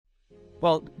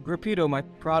Well, Grappito, my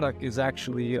product, is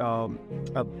actually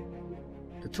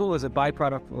the tool is a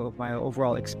byproduct of my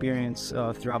overall experience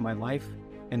throughout my life.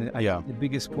 And Yeah. the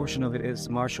biggest portion of it is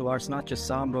martial arts, not just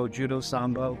Sambo, Judo,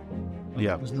 Sambo,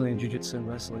 Yeah. Brazilian Jiu-Jitsu and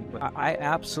wrestling. But I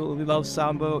absolutely love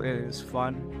Sambo. It is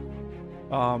fun.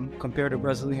 Compared to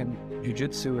Brazilian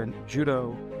Jiu-Jitsu and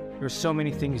Judo, there's so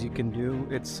many things you can do.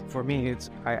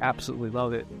 I absolutely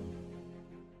love it.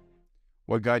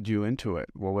 What got you into it?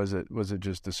 What was it? Was it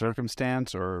just the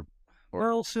circumstance or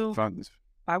Well, so fun?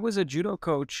 I was a judo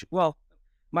coach. Well,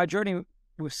 my journey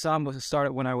with Sambo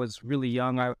started when I was really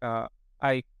young.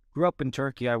 I grew up in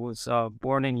Turkey. I was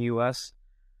born in U.S.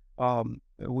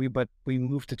 But we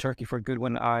moved to Turkey for good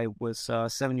when I was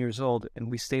 7 years old, and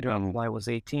we stayed around until I was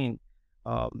 18.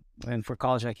 And for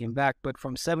college, I came back. But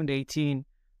from 7 to 18,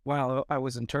 while I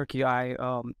was in Turkey, I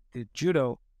did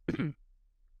judo.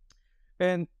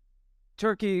 And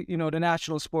Turkey, the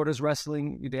national sport is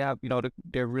wrestling. They have,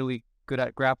 they're really good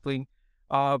at grappling.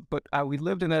 But we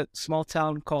lived in a small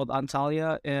town called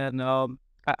Antalya, and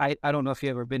I don't know if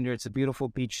you've ever been there. It's a beautiful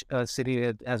beach city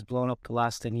that has blown up the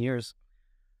last 10 years.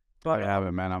 But I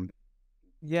haven't, man.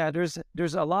 yeah, there's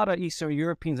a lot of Eastern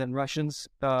Europeans and Russians.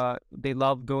 They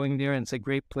love going there, and it's a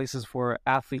great places for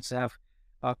athletes to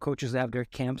have coaches that have their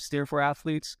camps there for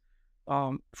athletes.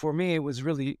 For me, it was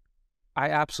really, I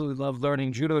absolutely loved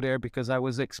learning judo there because I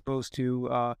was exposed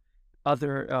to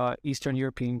other Eastern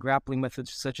European grappling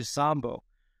methods such as Sambo.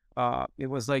 It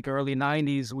was like early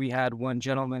 90s. We had one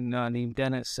gentleman named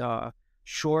Dennis,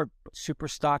 short, super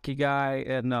stocky guy,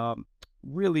 and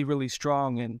really, really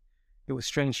strong. And it was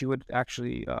strange. He would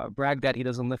actually brag that he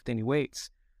doesn't lift any weights.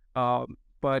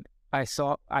 But I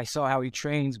saw how he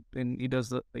trains, and he does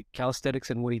the calisthenics,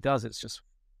 and what he does, it's just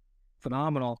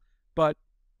phenomenal. But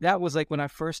that was like when I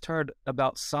first heard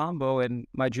about Sambo, and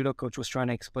my judo coach was trying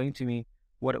to explain to me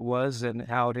what it was and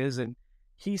how it is, and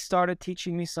he started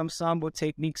teaching me some Sambo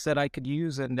techniques that I could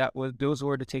use, and those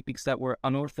were the techniques that were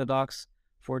unorthodox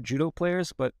for judo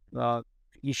players, but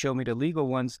he showed me the legal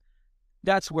ones.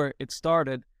 That's where it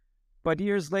started. But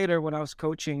years later, when I was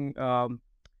coaching,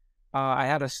 I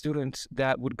had a student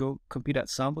that would go compete at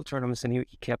Sambo tournaments, and he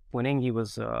kept winning. He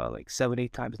was like 7,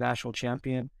 8 times national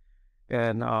champion,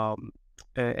 and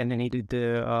then he did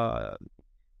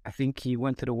I think he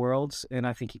went to the Worlds, and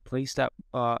I think he placed at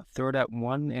third at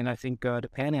one, and I think the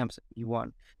Pan Ams he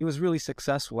won. He was really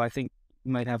successful. I think he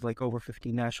might have like over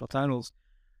 15 national titles.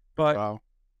 But, Wow.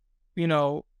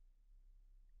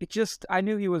 it just, I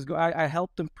knew he was, I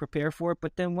helped him prepare for it,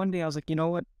 but then one day I was like, you know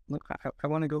what, look, I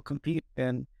want to go compete,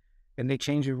 and they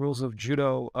changed the rules of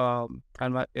judo,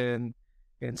 and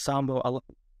Sambo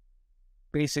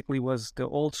basically was the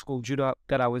old school judo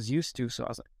that I was used to, so I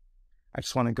was like, I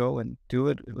just want to go and do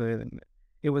it.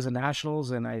 It was a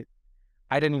nationals, and I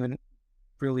didn't even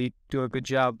really do a good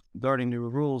job learning the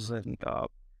rules, and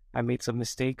I made some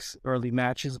mistakes early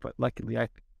matches, but luckily I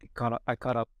caught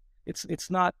up. It's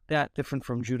not that different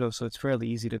from judo, so it's fairly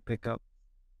easy to pick up.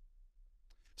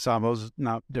 Sambo's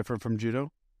not different from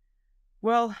judo?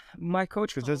 Well, my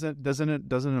coach, Because doesn't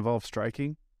it involve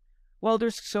striking? well,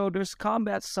 there's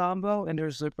combat Sambo, and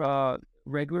there's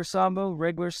regular Sambo.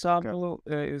 Regular Sambo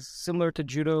is similar to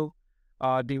judo.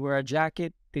 They wear a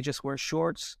jacket. They just wear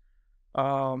shorts.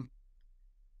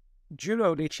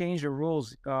 Judo, they changed the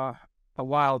rules a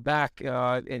while back,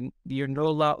 and you're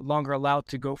no longer allowed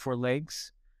to go for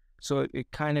legs. So it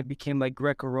kind of became like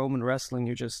Greco-Roman wrestling.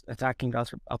 You're just attacking the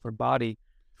upper body.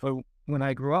 So when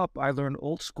I grew up, I learned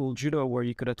old school judo where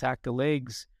you could attack the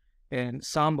legs, and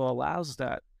Sambo allows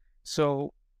that.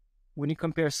 So when you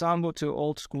compare Sambo to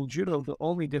old school judo, the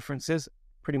only difference is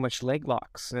pretty much leg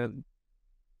locks. And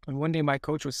one day my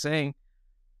coach was saying,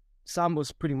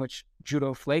 Sambo's pretty much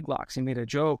judo leg locks. He made a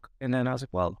joke. And then I was like,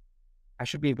 well, I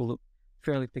should be able to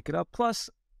fairly pick it up. Plus,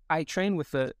 I trained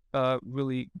with a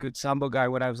really good Sambo guy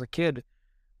when I was a kid.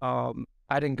 I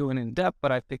didn't go in depth,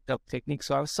 but I picked up techniques.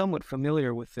 So I was somewhat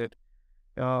familiar with it.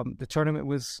 The tournament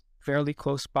was fairly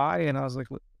close by, and I was like,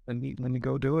 let me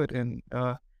go do it. And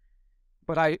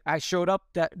but I showed up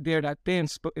that day,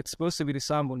 and it's supposed to be the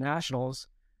Sambo Nationals,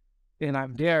 and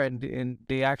I'm there, and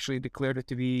they actually declared it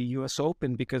to be U.S.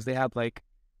 Open because they had like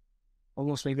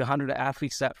almost maybe 100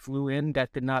 athletes that flew in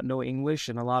that did not know English,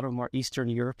 and a lot of them are Eastern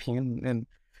European, and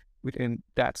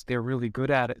they're really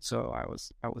good at it. So I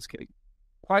was getting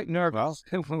quite nervous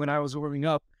when I was warming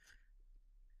up,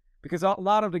 because a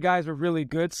lot of the guys were really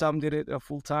good. Some did it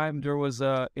full time. There was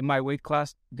in my weight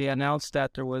class, they announced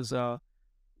that there was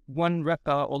one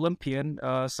Olympian.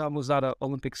 Some was not an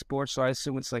Olympic sport, so I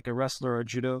assume it's like a wrestler or a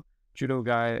judo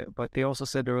guy. But they also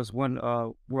said there was one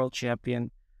world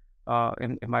champion.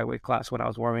 in my weight class when I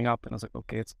was warming up, and I was like,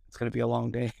 okay, it's gonna be a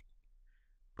long day.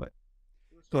 But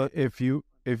So if you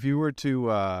were to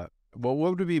well,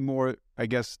 what would be more, I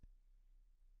guess,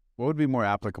 what would be more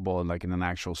applicable in like in an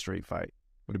actual street fight?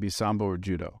 Would it be sambo or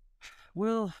judo?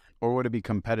 well, Or would it be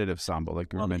competitive sambo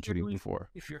like you were well, mentioning before?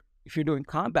 if you're doing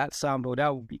combat sambo,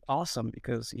 that would be awesome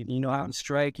because you know how to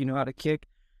strike, you know how to kick.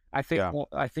 Yeah.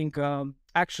 I think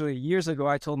actually years ago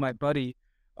I told my buddy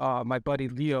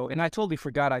Leo, and I totally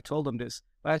forgot I told him this,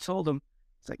 but I told him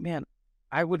it's like, man,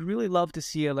 I would really love to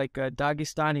see a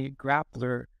Dagestani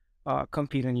grappler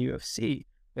compete in UFC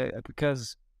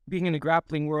because being in the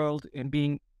grappling world and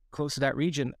being close to that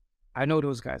region, I know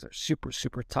those guys are super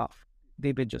super tough.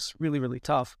 They've been just really really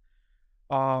tough.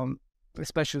 Um,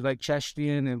 Especially like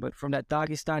Chechnya, and but from that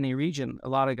Dagestani region, a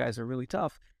lot of guys are really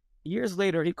tough. Years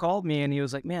later, he called me and he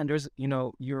was like, "Man,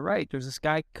 you're right. There's this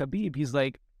guy Khabib.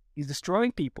 He's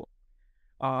destroying people.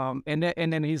 And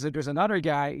then he's like, there's another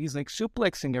guy. He's like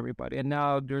suplexing everybody. And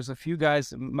now there's a few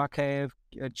guys, Makaev,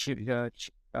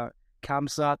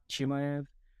 Kamsat, Chimaev.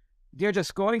 They're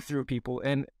just going through people.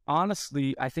 And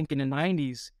honestly, I think in the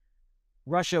 '90s,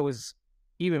 Russia was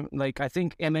even like I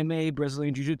think MMA,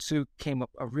 Brazilian Jiu Jitsu came up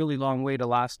a really long way the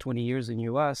last 20 years in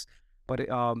U.S. But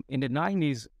in the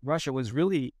 '90s, Russia was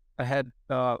really ahead.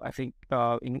 I think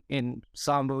in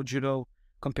sambo, judo,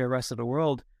 compared to the rest of the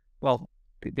world. Well,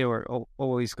 they were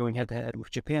always going head to head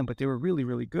with Japan, but they were really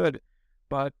really good.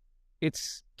 But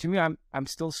it's to me, I'm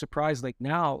still surprised. Like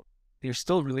now, they're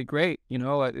still really great.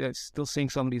 I'm still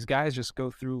seeing some of these guys just go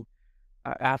through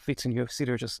athletes in UFC.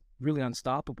 They're just really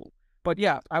unstoppable. But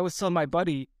yeah, I was telling my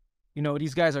buddy,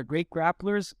 these guys are great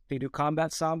grapplers. They do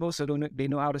combat sambo, so they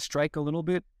know how to strike a little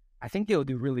bit. I think they'll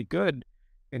do really good.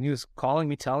 And he was calling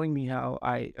me, telling me how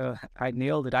I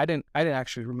nailed it. I didn't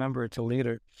actually remember it till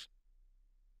later.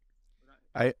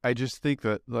 I just think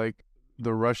that like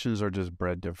the Russians are just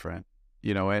bred different,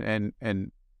 and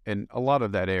a lot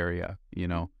of that area.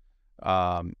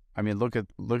 I mean, look at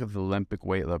the Olympic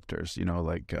weightlifters,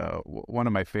 like one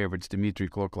of my favorites, Dmitry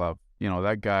Kloklov.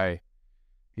 That guy,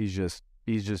 he's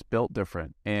just built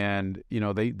different. And,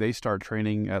 they start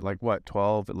training at like what,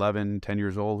 12, 11, 10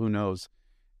 years old, who knows?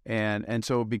 And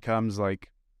so it becomes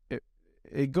like,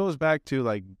 it goes back to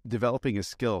like developing a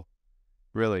skill,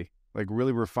 really, like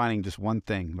really refining just one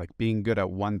thing, like being good at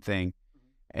one thing.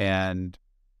 And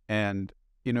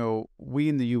we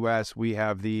in the U.S., we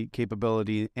have the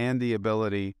capability and the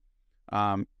ability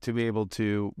to be able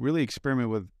to really experiment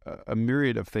with a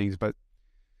myriad of things. But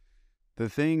the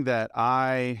thing that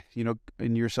I,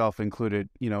 and yourself included,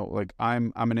 like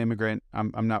I'm an immigrant.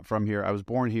 I'm not from here. I was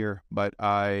born here, but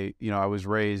I was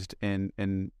raised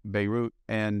in Beirut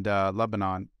and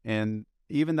Lebanon. And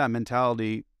even that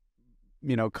mentality,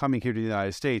 coming here to the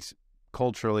United States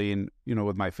culturally and,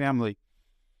 with my family,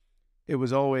 it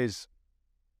was always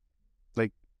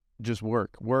like just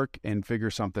work and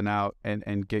figure something out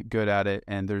and get good at it.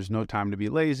 And there's no time to be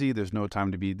lazy. There's no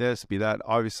time to be this, be that.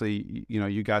 Obviously,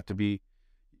 you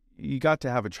got to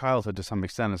have a childhood to some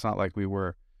extent. It's not like we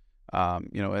were, in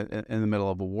the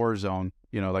middle of a war zone,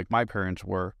 like my parents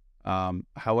were.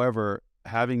 However,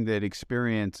 having that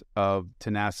experience of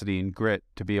tenacity and grit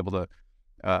to be able to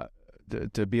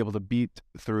be able to beat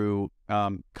through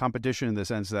competition in the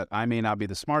sense that I may not be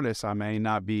the smartest, I may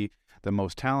not be the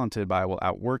most talented, but I will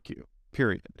outwork you,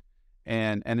 period.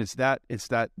 And it's that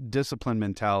discipline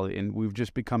mentality. And we've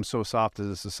just become so soft as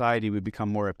a society. We've become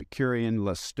more Epicurean,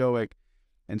 less stoic.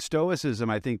 And stoicism,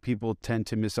 I think people tend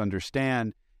to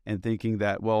misunderstand and thinking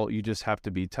that, well, you just have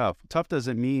to be tough. Tough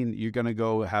doesn't mean you're going to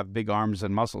go have big arms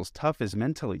and muscles. Tough is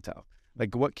mentally tough.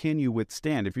 Like, what can you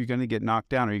withstand? If you're going to get knocked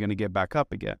down, are you going to get back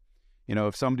up again?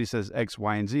 If somebody says X,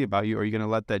 Y, and Z about you, are you going to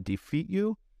let that defeat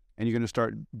you? And you're going to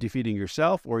start defeating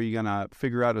yourself, or are you going to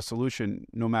figure out a solution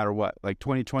no matter what? Like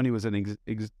 2020 was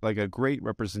like a great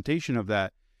representation of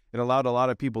that. It allowed a lot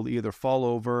of people to either fall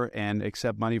over and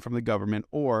accept money from the government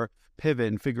or pivot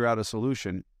and figure out a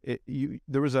solution.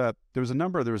 There was a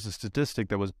statistic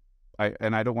that was, I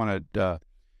don't want to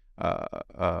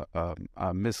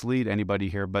mislead anybody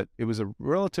here, but it was a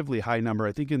relatively high number,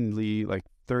 I think in the like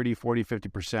 30, 40,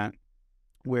 50%,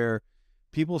 where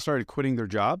people started quitting their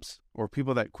jobs, or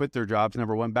people that quit their jobs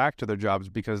never went back to their jobs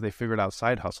because they figured out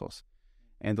side hustles.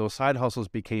 And those side hustles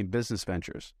became business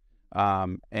ventures.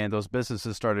 And those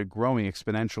businesses started growing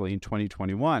exponentially in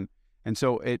 2021. And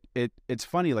so it's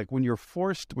funny, like when your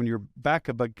back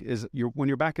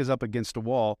is up against a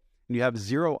wall and you have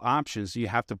zero options, you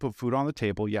have to put food on the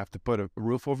table, you have to put a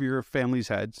roof over your family's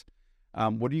heads.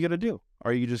 What are you going to do?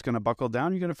 Are you just going to buckle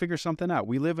down? You're going to figure something out.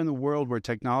 We live in a world where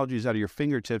technology is out of your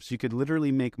fingertips. You could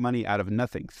literally make money out of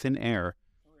nothing, thin air,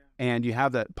 and you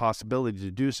have that possibility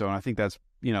to do so. And I think that's,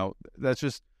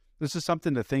 this is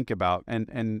something to think about.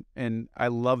 And I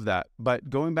love that.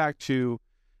 But going back to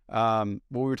what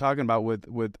we were talking about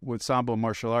with Sambo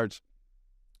martial arts,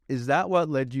 is that what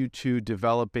led you to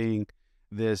developing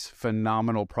this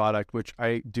phenomenal product, which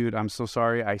I'm so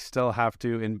sorry. I still have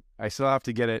to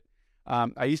get it.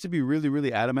 I used to be really,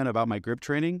 really adamant about my grip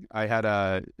training. I had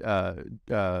a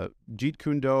Jeet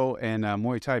Kune Do and a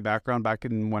Muay Thai background back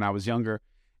when I was younger,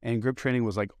 and grip training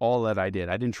was like all that I did.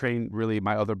 I didn't train really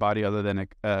my other body other than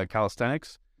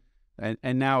calisthenics,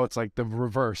 and now it's like the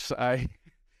reverse.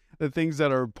 The things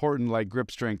that are important, like grip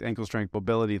strength, ankle strength,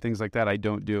 mobility, things like that, I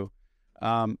don't do.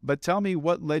 But tell me,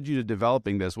 what led you to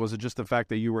developing this? Was it just the fact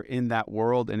that you were in that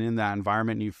world and in that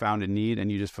environment and you found a need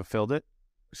and you just fulfilled it?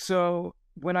 So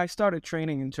when I started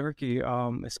training in Turkey,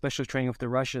 especially training with the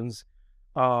Russians,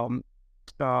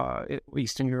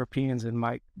 Eastern Europeans,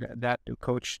 and that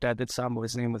coach that did Sambo,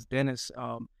 his name was Dennis.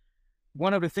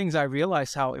 One of the things I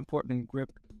realized how important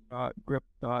grip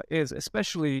is,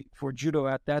 especially for judo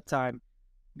at that time.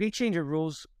 They changed the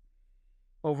rules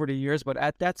over the years, but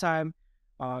at that time,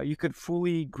 you could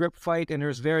fully grip fight, and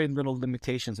there's very little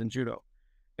limitations in judo.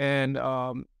 And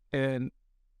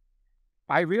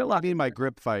I realized. What do you mean by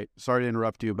grip fight? Sorry to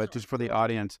interrupt you, but just for the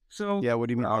audience. So yeah, what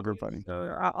do you mean by grip fighting?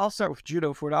 I'll start with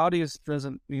judo. For the audience that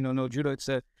doesn't know judo, it's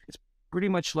pretty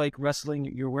much like wrestling.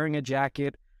 You're wearing a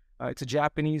jacket. It's a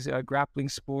Japanese grappling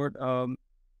sport. And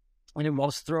it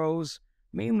involves throws,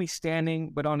 mainly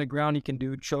standing, but on the ground you can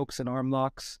do chokes and arm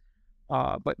locks.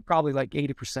 But probably like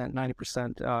 80%,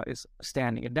 90% is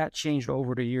standing, and that changed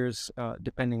over the years,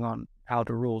 depending on how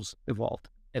the rules evolved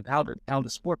and how the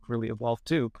sport really evolved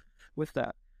too, with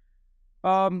that.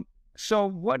 So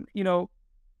what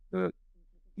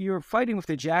you're fighting with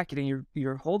the jacket, and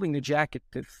you're holding the jacket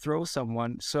to throw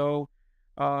someone. So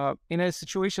in a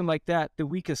situation like that, the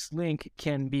weakest link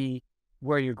can be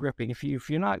where you're gripping. If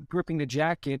you're not gripping the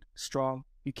jacket strong,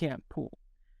 you can't pull.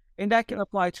 And that can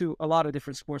apply to a lot of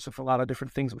different sports with a lot of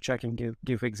different things, which I can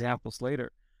give examples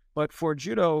later. But for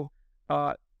judo,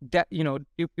 it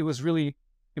was really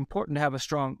important to have a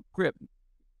strong grip.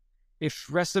 If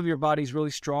the rest of your body's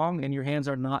really strong and your hands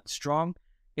are not strong,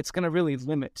 it's going to really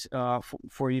limit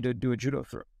for you to do a judo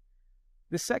throw.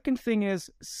 The second thing is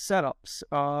setups.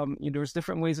 There's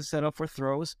different ways to set up for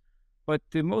throws, but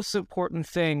the most important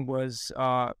thing was,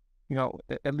 at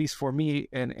least for me,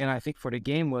 and I think for the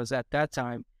game, was at that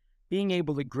time, being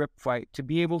able to grip fight, to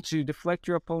be able to deflect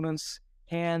your opponent's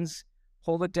hands,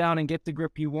 hold it down and get the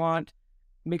grip you want,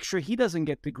 make sure he doesn't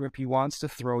get the grip he wants to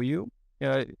throw you.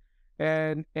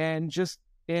 And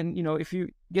if you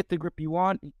get the grip you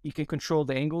want, you can control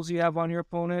the angles you have on your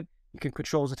opponent. You can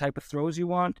control the type of throws you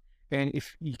want. And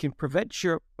if you can prevent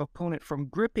your opponent from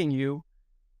gripping you,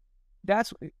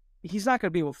 he's not going to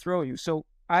be able to throw you. So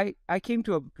I came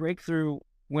to a breakthrough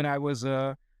when I was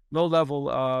a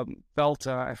low-level belt.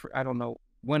 I don't know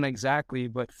when exactly,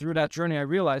 but through that journey, I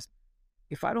realized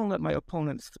if I don't let my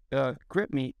opponent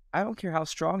grip me, I don't care how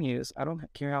strong he is. I don't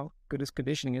care how good his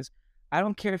conditioning is. I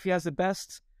don't care if he has the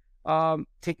best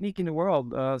technique in the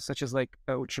world, such as like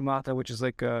Uchimata, which is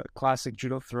like a classic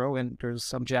judo throw, and there's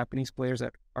some Japanese players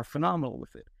that are phenomenal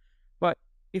with it. But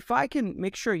if I can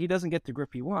make sure he doesn't get the grip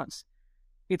he wants,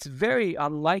 it's very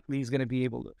unlikely he's going to be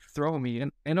able to throw me.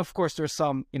 And of course, there's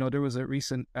some, there was a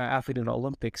recent athlete in the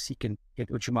Olympics, he can hit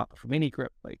Uchimata from any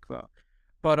grip,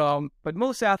 but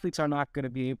most athletes are not going to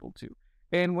be able to.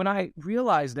 And when I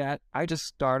realized that, I just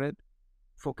started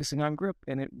focusing on grip,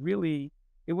 and it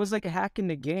was like a hack in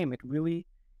the game.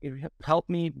 It helped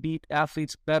me beat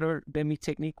athletes better than me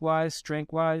technique-wise,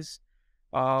 strength-wise.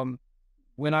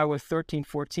 When I was 13,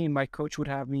 14, my coach would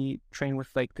have me train with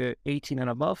like the 18 and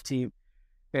above team.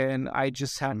 And I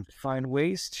just had to find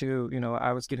ways to,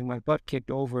 I was getting my butt kicked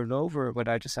over and over, but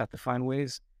I just had to find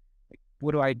ways. Like,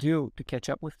 what do I do to catch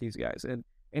up with these guys? And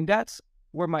that's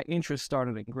where my interest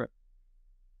started in grip.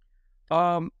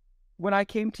 When I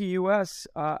came to U.S.,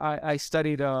 I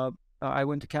studied, I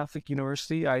went to Catholic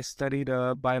University. I studied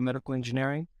biomedical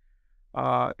engineering.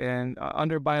 And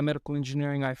under biomedical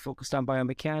engineering, I focused on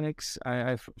biomechanics.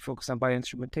 I focused on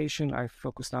bioinstrumentation. I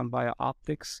focused on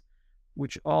bio-optics,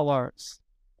 which all are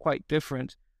quite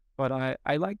different. But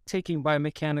I like taking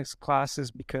biomechanics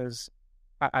classes because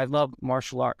I love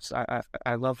martial arts.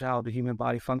 I loved how the human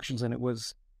body functions, and it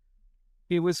was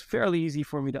fairly easy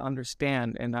for me to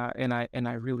understand, and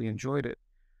I really enjoyed it.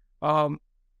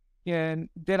 And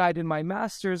then I did my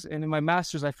master's, and in my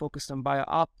master's I focused on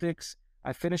bio-optics.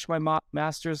 I finished my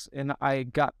master's, and I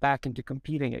got back into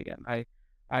competing again.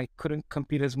 I couldn't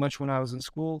compete as much when I was in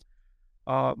school,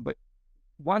 but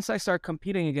once I started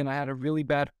competing again, I had a really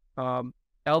bad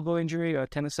elbow injury, a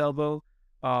tennis elbow.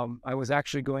 I was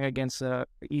actually going against a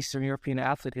Eastern European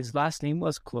athlete. His last name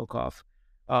was Klokov,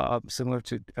 similar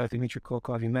to Dmitry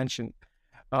Klokov you mentioned.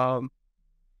 I'll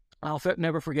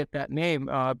never forget that name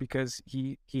because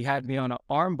he had me on an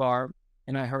arm bar,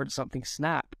 and I heard something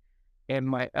snap, and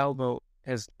my elbow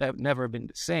has never been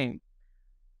the same.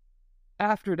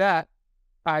 After that,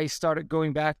 I started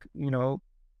going back,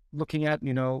 looking at,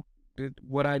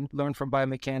 what I learned from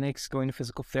biomechanics, going to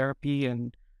physical therapy,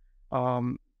 and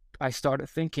I started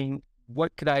thinking,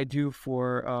 what could I do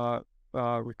for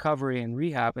recovery and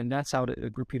rehab? And that's how the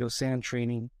Gruppetto SAN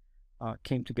training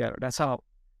came together. That's how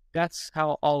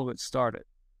all of it started.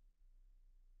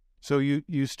 So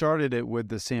you started it with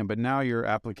the SAN, but now your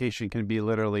application can be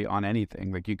literally on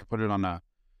anything. Like you could put it on the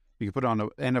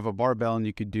end of a barbell, and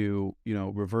you could do,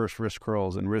 reverse wrist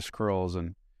curls,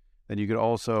 and then you could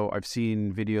also, I've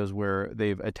seen videos where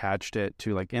they've attached it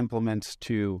to like implements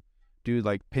to do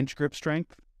like pinch grip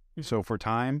strength. Mm-hmm. So for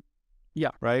time. Yeah.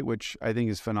 Right. Which I think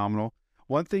is phenomenal.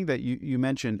 One thing that you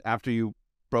mentioned after you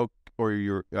broke or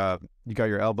you got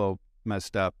your elbow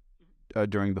messed up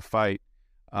during the fight,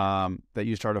 that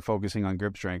you started focusing on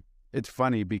grip strength. It's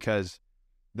funny because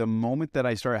the moment that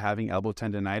I started having elbow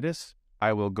tendonitis,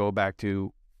 I will go back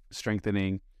to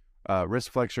strengthening wrist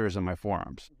flexors and my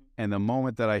forearms. Mm-hmm. And the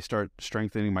moment that I start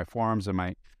strengthening my forearms and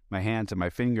my hands and my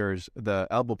fingers, the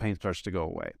elbow pain starts to go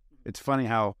away. It's funny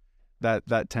how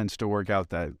that tends to work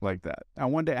out like that. I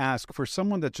wanted to ask, for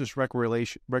someone that's just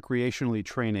recreationally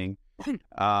training,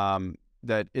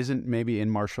 that isn't maybe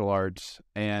in martial arts,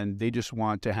 and they just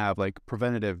want to have like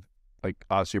preventative, like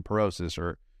osteoporosis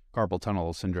or carpal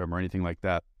tunnel syndrome or anything like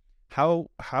that, how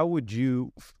would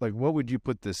you, like, what would you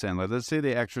put this in? Like, let's say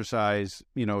they exercise,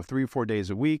 3 or 4 days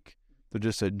a week. They're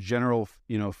just a general,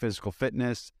 physical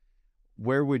fitness.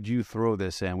 Where would you throw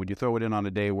this in? Would you throw it in on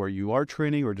a day where you are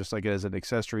training, or just like as an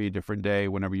accessory, a different day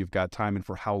whenever you've got time, and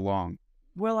for how long?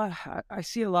 Well, I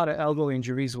see a lot of elbow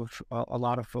injuries with a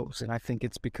lot of folks, and I think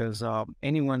it's because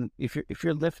anyone, if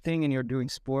you're lifting and you're doing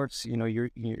sports, you're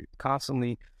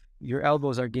constantly, your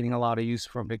elbows are getting a lot of use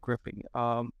from the gripping.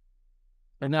 And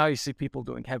now you see people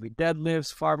doing heavy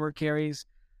deadlifts, farmer carries,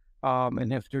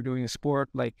 and if they're doing a sport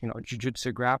like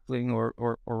jiu-jitsu, grappling,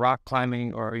 or rock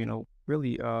climbing, or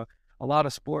really a lot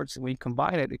of sports, and when you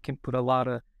combine it, it can put a lot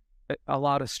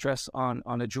of stress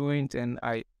on a joint, and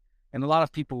a lot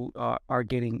of people are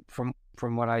getting, from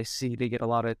what I see, they get a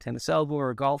lot of tennis elbow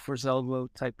or golfer's elbow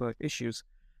type of issues.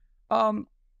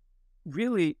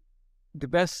 Really, the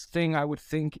best thing I would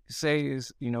say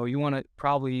is, you want to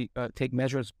probably take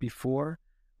measures before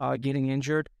getting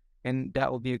injured, and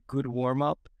that will be a good warm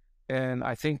up. And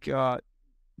I think the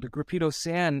Gruppetto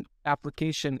SAN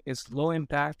application is low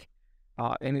impact,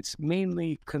 and it's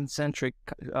mainly concentric,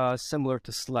 similar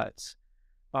to sleds.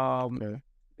 Okay.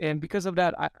 And because of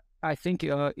that, I think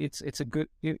it's a good,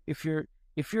 if you're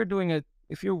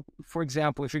for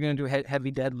example, if you're going to do a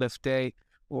heavy deadlift day,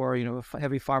 or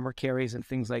heavy farmer carries and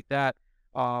things like that,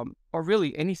 or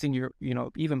really anything,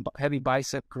 even heavy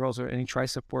bicep curls or any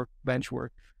tricep work, bench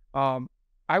work,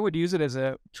 I would use it as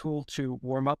a tool to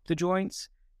warm up the joints,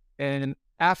 and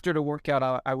after the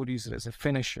workout, I would use it as a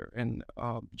finisher, and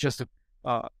just to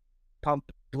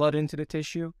pump blood into the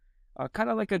tissue. Kind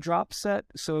of like a drop set,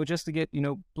 so just to get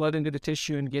blood into the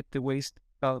tissue and get the waste,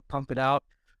 pump it out.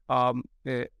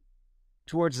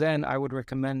 Towards then, I would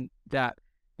recommend that.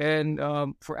 And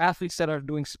for athletes that are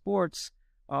doing sports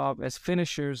as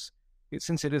finishers,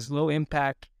 since it is low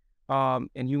impact, and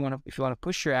if you want to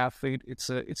push your athlete, it's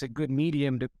a good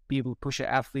medium to be able to push an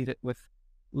athlete with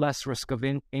less risk of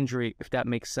injury, if that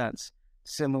makes sense.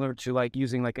 Similar to like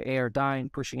using like an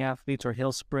Airdyne, pushing athletes, or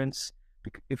hill sprints.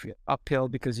 If you're uphill,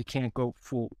 because you can't go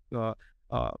full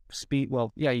speed.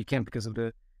 Well, yeah, you can because of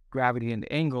the gravity and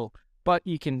the angle, but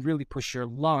you can really push your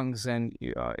lungs, and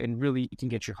really you can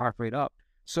get your heart rate up.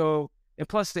 So, and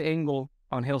plus the angle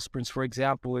on hill sprints, for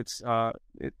example, it's a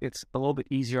little bit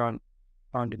easier on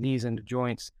the knees and the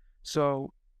joints.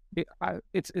 So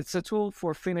it's a tool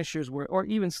for finishers, or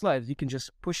even sleds. You can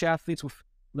just push athletes with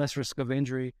less risk of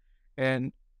injury,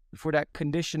 and for that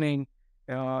conditioning.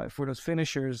 For those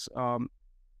finishers,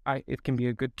 it can be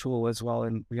a good tool as well,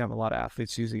 and we have a lot of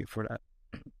athletes using it for that.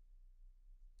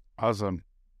 Awesome.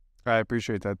 I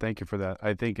appreciate that. Thank you for that.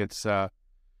 I think it's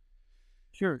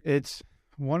sure. It's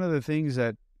one of the things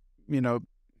that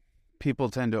people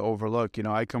tend to overlook.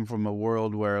 I come from a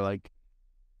world where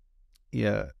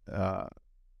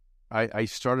I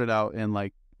started out in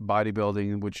like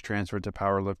bodybuilding, which transferred to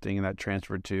powerlifting, and that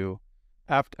transferred to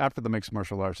after the mixed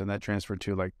martial arts, and that transferred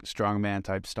to like strongman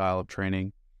type style of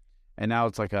training. And now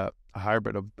it's like a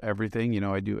hybrid of everything.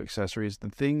 I do accessories. The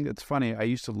thing that's funny, I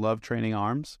used to love training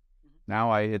arms.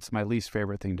 Now it's my least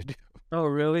favorite thing to do. Oh,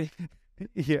 really?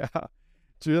 Yeah.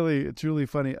 It's really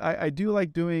funny. I do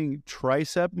like doing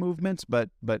tricep movements, but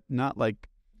not like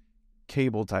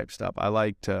cable type stuff. I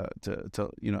like to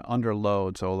under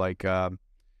load. So like a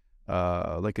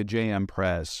JM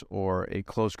press or a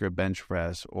close grip bench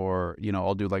press, or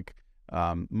I'll do like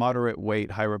moderate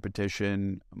weight, high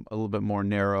repetition, a little bit more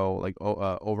narrow, like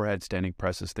overhead standing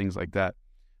presses, things like that.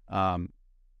 I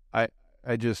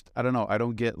don't know. I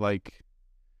don't get like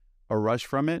a rush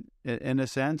from it in a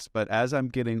sense, but as I'm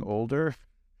getting older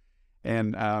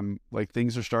and like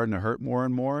things are starting to hurt more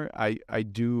and more, I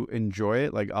do enjoy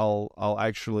it. Like I'll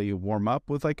actually warm up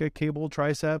with like a cable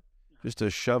tricep just to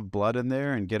shove blood in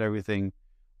there and get everything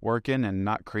working and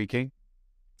not creaking.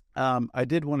 I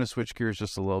did want to switch gears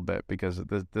just a little bit because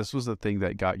this was the thing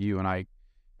that got you and I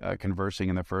conversing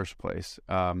in the first place.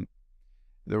 I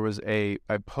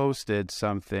posted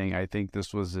something, I think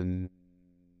this was in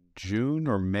June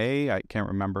or May, I can't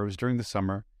remember. It was during the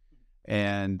summer,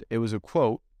 and it was a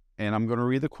quote, and I'm going to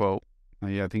read the quote.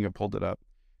 I think I pulled it up.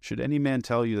 Should any man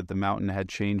tell you that the mountain had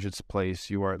changed its place,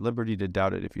 you are at liberty to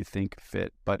doubt it if you think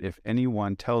fit. But if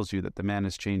anyone tells you that the man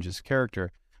has changed his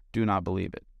character, do not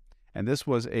believe it. And this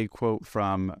was a quote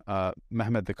from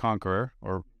Mehmed the Conqueror,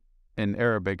 or in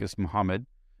Arabic is Muhammad.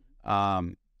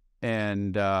 And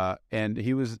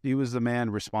he was the man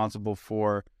responsible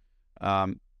for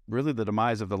really the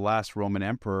demise of the last Roman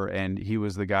emperor, and he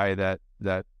was the guy that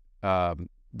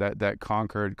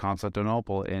conquered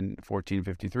Constantinople in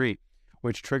 1453,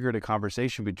 which triggered a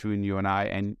conversation between you and I,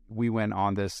 and we went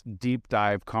on this deep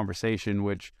dive conversation,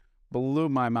 which blew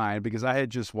my mind because I had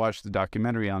just watched the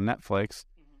documentary on Netflix,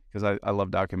 because I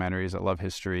love documentaries, I love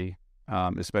history,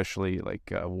 especially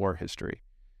like war history.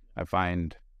 I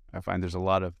find there's a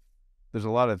lot of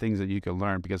things that you can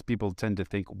learn, because people tend to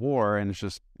think war and it's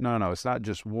just no, it's not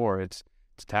just war. It's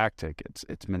tactic,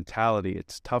 it's mentality,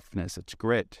 it's toughness, it's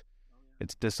grit,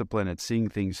 it's discipline, it's seeing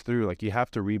things through. Like you have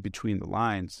to read between the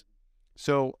lines.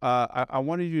 So I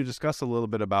wanted you to discuss a little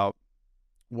bit about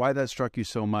why that struck you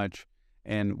so much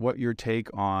and what your take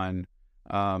on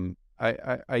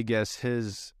I guess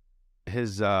his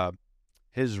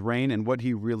reign and what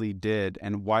he really did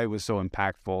and why it was so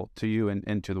impactful to you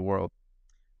and to the world.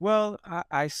 Well,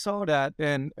 I saw that,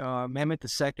 and Mehmet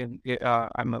II.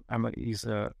 He's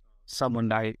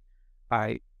someone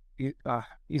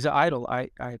he's an idol.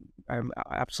 I'm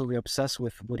absolutely obsessed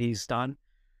with what he's done.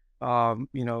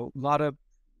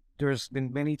 There's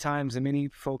been many times and many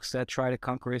folks that try to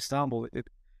conquer Istanbul.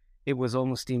 It was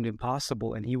almost deemed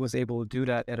impossible, and he was able to do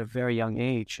that at a very young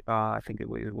age. I think it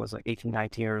was like 18,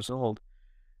 19 years old.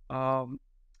 And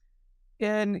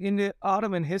in the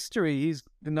Ottoman history, he's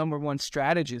the number one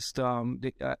strategist. A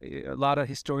lot of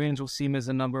historians will see him as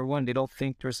the number one. They don't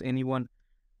think there's anyone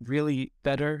really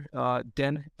better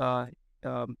than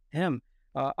him.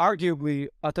 Arguably,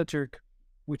 Ataturk,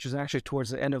 which is actually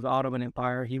towards the end of the Ottoman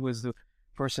Empire, he was the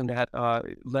person that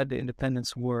led the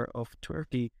independence war of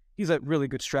Turkey. He's a really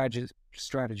good strategist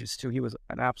too. He was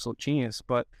an absolute genius.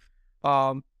 But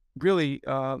really,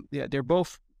 they're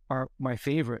both are my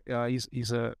favorite.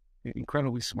 He's a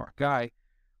incredibly smart guy.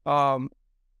 But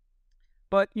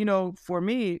for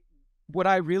me, what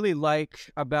I really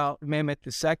like about Mehmet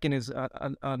II is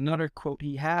another quote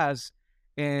he has,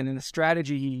 and a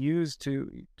strategy he used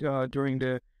during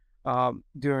the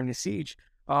siege.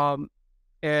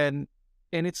 And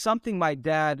it's something my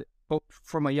dad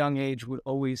from a young age would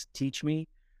always teach me.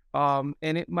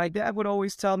 My dad would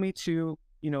always tell me to,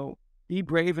 be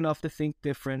brave enough to think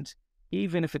different,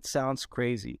 even if it sounds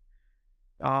crazy.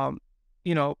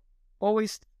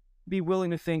 Always be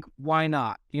willing to think, why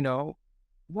not?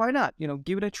 Why not?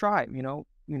 Give it a try,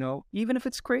 even if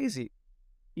it's crazy.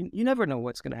 You never know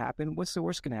what's going to happen. What's the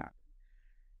worst going to happen?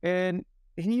 And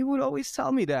he would always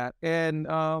tell me that. And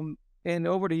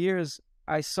over the years,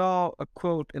 I saw a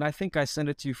quote, and I think I sent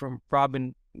it to you, from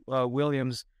Robin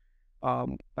Williams.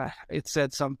 It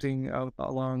said something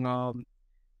along,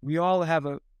 we all have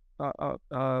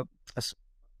a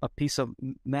piece of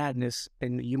madness,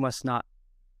 and you must not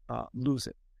lose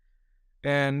it.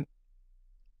 And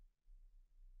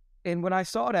when I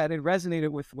saw that, it resonated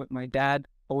with what my dad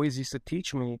always used to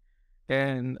teach me,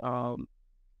 and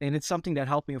it's something that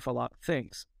helped me with a lot of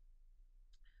things.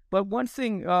 But one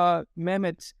thing,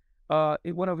 Mehmet,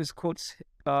 in one of his quotes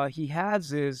he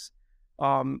has is,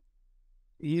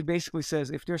 he basically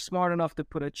says, if they're smart enough to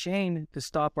put a chain to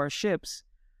stop our ships,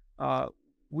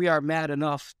 we are mad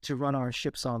enough to run our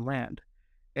ships on land.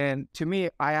 And to me,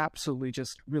 I absolutely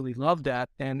just really love that.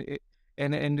 And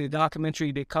in the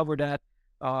documentary, they cover that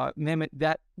Mehmet,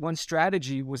 that one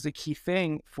strategy was the key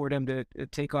thing for them to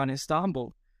take on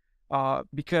Istanbul,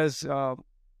 because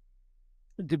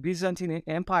the Byzantine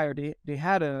Empire, they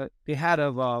had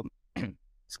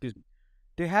excuse me,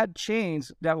 they had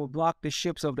chains that would block the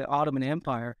ships of the Ottoman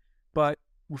Empire, but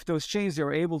with those chains they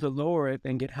were able to lower it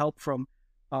and get help from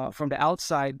the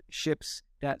outside ships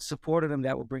that supported them,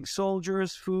 that would bring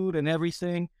soldiers, food, and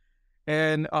everything,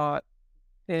 and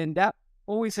that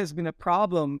always has been a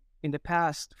problem in the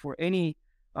past for any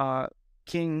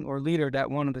king or leader that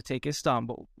wanted to take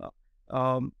Istanbul.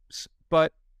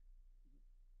 But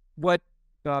what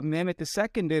Mehmet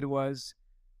II did was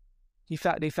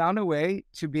they found a way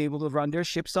to be able to run their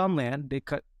ships on land. They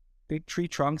cut big tree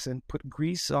trunks and put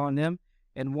grease on them.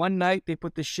 And one night they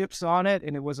put the ships on it,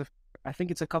 and it was I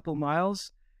think it's a couple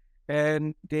miles,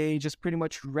 and they just pretty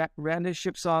much ran the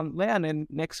ships on land. And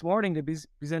next morning, the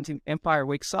Byzantine Empire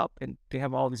wakes up, and they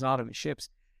have all these Ottoman ships.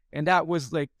 And that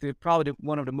was like probably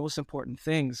one of the most important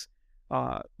things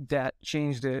that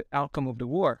changed the outcome of the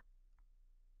war.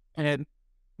 And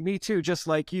me too, just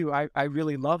like you, I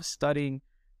really love studying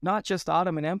not just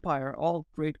Ottoman Empire, all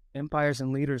great empires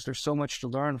and leaders. There's so much to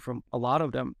learn from a lot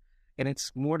of them. And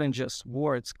it's more than just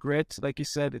war. It's grit, like you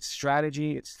said, it's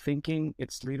strategy, it's thinking,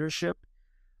 it's leadership.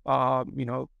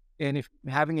 And if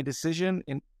having a decision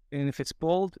and if it's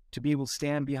bold, to be able to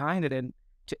stand behind it and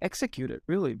to execute it,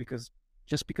 really, because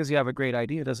just because you have a great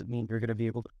idea doesn't mean you're going to be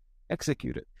able to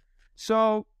execute it.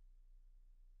 So,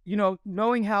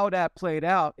 knowing how that played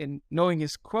out and knowing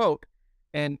his quote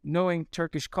and knowing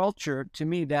Turkish culture, to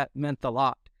me, that meant a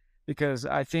lot, because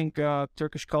I think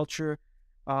Turkish culture,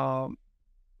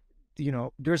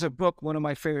 there's a book, one of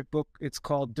my favorite books, it's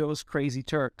called Those Crazy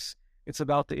Turks. It's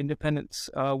about the independence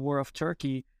war of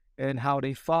Turkey and how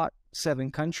they fought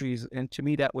 7 countries. And to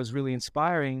me, that was really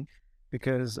inspiring,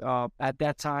 because at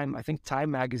that time, I think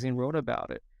Time magazine wrote about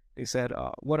it. They said,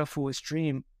 what a foolish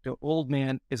dream. The old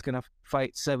man is going to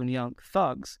fight 7 young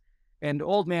thugs. And the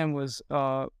old man was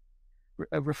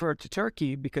referred to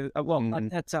Turkey because, at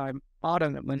that time,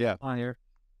 Ottoman Empire,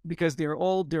 because they're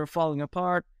old, they're falling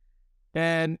apart.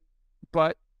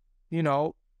 But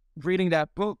reading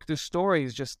that book, the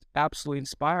stories just absolutely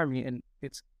inspire me. And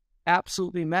it's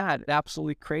absolutely mad,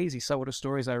 absolutely crazy, some of the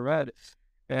stories I read.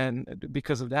 And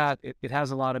because of that, it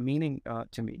has a lot of meaning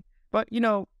to me. But,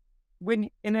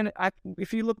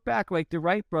 if you look back, like the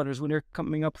Wright brothers, when they're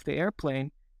coming up with the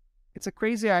airplane, it's a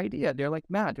crazy idea. They're like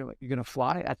mad. They're like, you're going to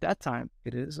fly? At that time,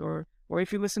 it is. Or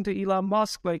if you listen to Elon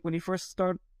Musk, like when he first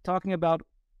started talking about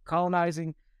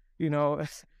colonizing,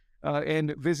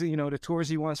 and visiting, the tours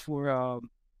he wants for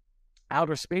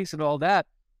outer space and all that,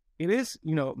 it is,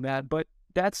 mad. But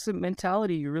that's the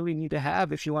mentality you really need to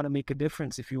have if you want to make a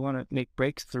difference, if you want to make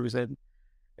breakthroughs,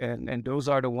 and those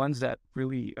are the ones that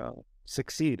really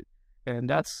succeed. And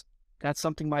that's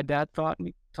something my dad taught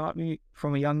me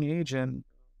from a young age, and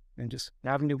just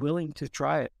having the willing to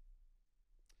try it.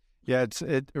 Yeah,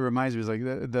 it reminds me, it's like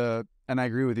and I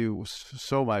agree with you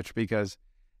so much, because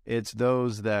it's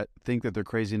those that think that they're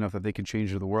crazy enough that they can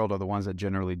change the world are the ones that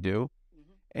generally do.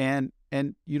 Mm-hmm.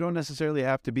 And you don't necessarily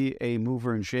have to be a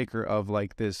mover and shaker of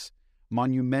like this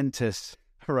monumentous,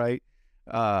 right,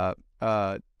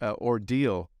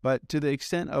 ordeal, but to the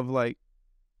extent of like,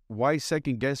 why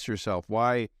second guess yourself?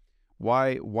 Why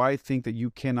think that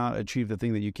you cannot achieve the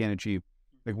thing that you can't achieve?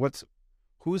 Like,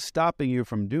 who's stopping you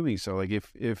from doing so? Like,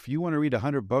 if you want to read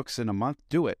 100 books in a month,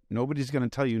 do it. Nobody's going to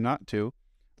tell you not to.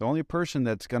 The only person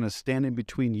that's going to stand in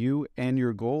between you and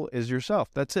your goal is yourself.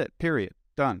 That's it. Period.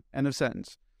 Done. End of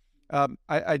sentence.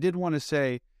 I did want to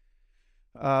say,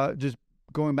 just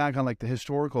going back on like the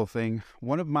historical thing,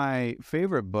 one of my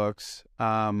favorite books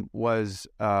was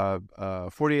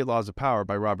 48 Laws of Power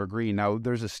by Robert Greene. Now,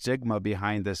 there's a stigma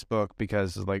behind this book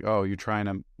because it's like, oh, you're trying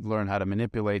to learn how to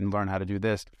manipulate and learn how to do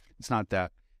this. It's not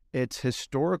that. It's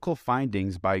historical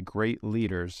findings by great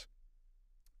leaders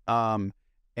and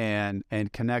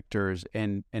connectors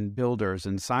and builders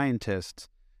and scientists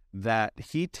that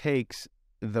he takes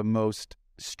the most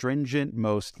stringent,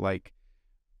 most like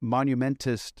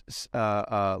monumentous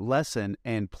lesson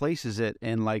and places it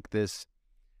in like this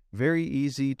very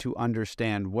easy to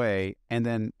understand way, and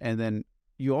then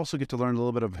you also get to learn a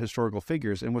little bit of historical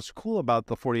figures. And what's cool about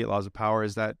the 48 Laws of Power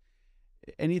is that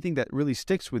anything that really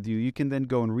sticks with you, you can then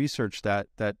go and research that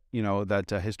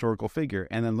historical figure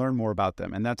and then learn more about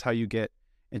them, and that's how you get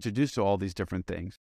introduced to all these different things.